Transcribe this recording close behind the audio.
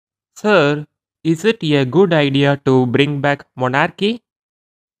Sir, is it a good idea to bring back monarchy?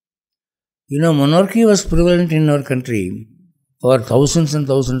 Monarchy was prevalent in our country for thousands and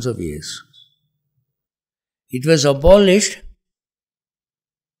thousands of years. It was abolished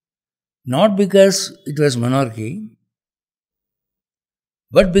not because it was monarchy,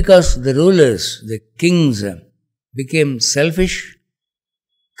 but because the rulers, the kings, became selfish,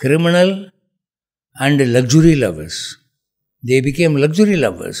 criminal, and luxury lovers. They became luxury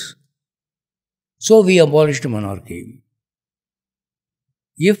lovers. So we abolished monarchy.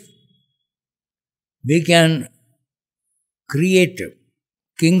 If we can create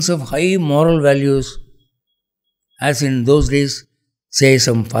kings of high moral values, as in those days, say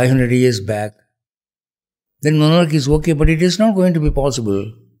some 500 years back, then monarchy is okay, but it is not going to be possible.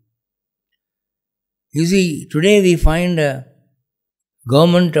 You see, today we find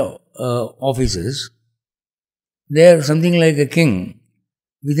government offices, they are something like a king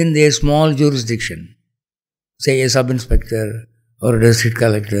within their small jurisdiction, say a sub-inspector or a district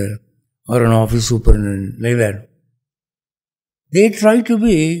collector or an office superintendent, like that. They try to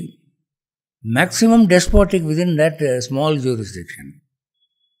be maximum despotic within that small jurisdiction.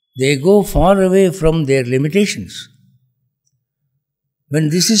 They go far away from their limitations. When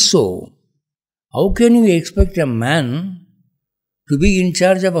this is so, how can you expect a man to be in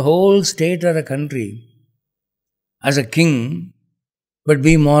charge of a whole state or a country as a king, but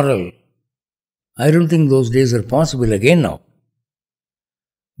be moral? I don't think those days are possible again now.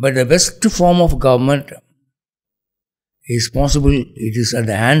 But the best form of government is possible. It is at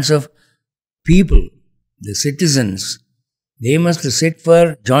the hands of people, the citizens. They must sit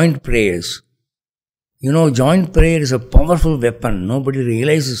for joint prayers. Joint prayer is a powerful weapon. Nobody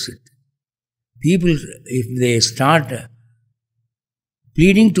realizes it. People, if they start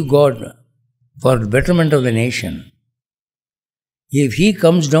pleading to God for the betterment of the nation, if He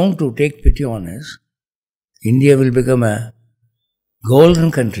comes down to take pity on us, India will become a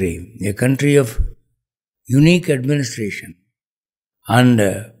golden country, a country of unique administration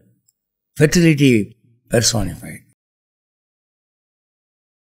and fertility personified.